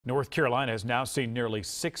North Carolina has now seen nearly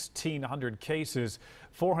 1,600 cases,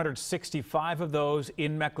 465 of those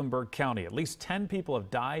in Mecklenburg County. At least 10 people have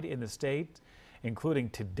died in the state, including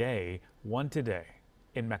one today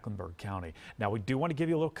in Mecklenburg County. Now, we do want to give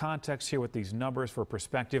you a little context here with these numbers for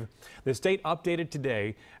perspective. The state updated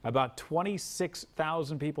today, about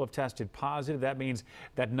 26,000 people have tested positive. That means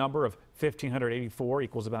that number of 1,584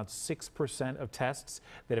 equals about 6% of tests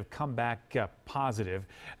that have come back positive.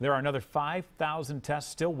 There are another 5,000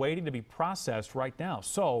 tests still waiting to be processed right now,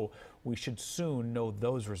 so we should soon know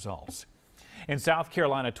those results. In South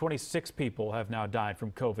Carolina, 26 people have now died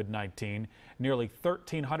from COVID-19, nearly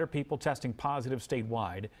 1,300 people testing positive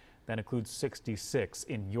statewide. That includes 66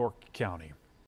 in York County.